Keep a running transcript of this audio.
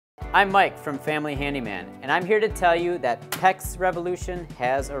I'm Mike from Family Handyman, and I'm here to tell you that PEX revolution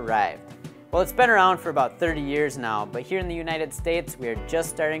has arrived. Well, it's been around for about 30 years now, but here in the United States, we are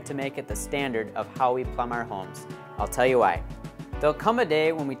just starting to make it the standard of how we plumb our homes. I'll tell you why. There'll come a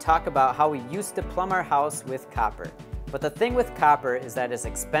day when we talk about how we used to plumb our house with copper. But the thing with copper is that it's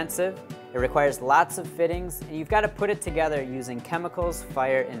expensive, it requires lots of fittings, and you've got to put it together using chemicals,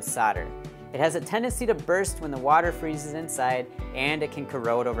 fire, and solder. It has a tendency to burst when the water freezes inside, and it can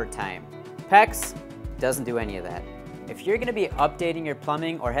corrode over time. PEX doesn't do any of that. If you're going to be updating your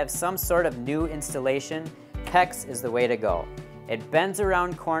plumbing or have some sort of new installation, PEX is the way to go. It bends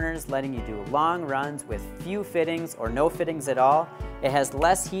around corners, letting you do long runs with few fittings or no fittings at all. It has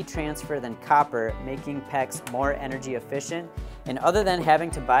less heat transfer than copper, making PEX more energy efficient. And other than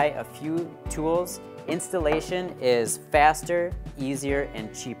having to buy a few tools, installation is faster, easier,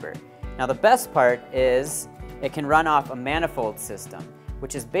 and cheaper. Now the best part is it can run off a manifold system,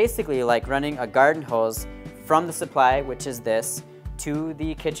 which is basically like running a garden hose from the supply, which is this, to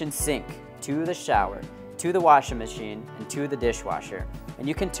the kitchen sink, to the shower, to the washing machine, and to the dishwasher. And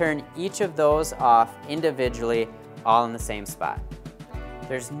you can turn each of those off individually, all in the same spot.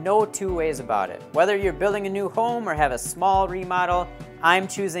 There's no two ways about it. Whether you're building a new home or have a small remodel, I'm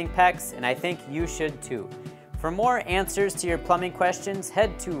choosing PEX, and I think you should too. For more answers to your plumbing questions,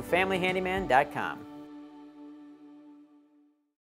 head to familyhandyman.com.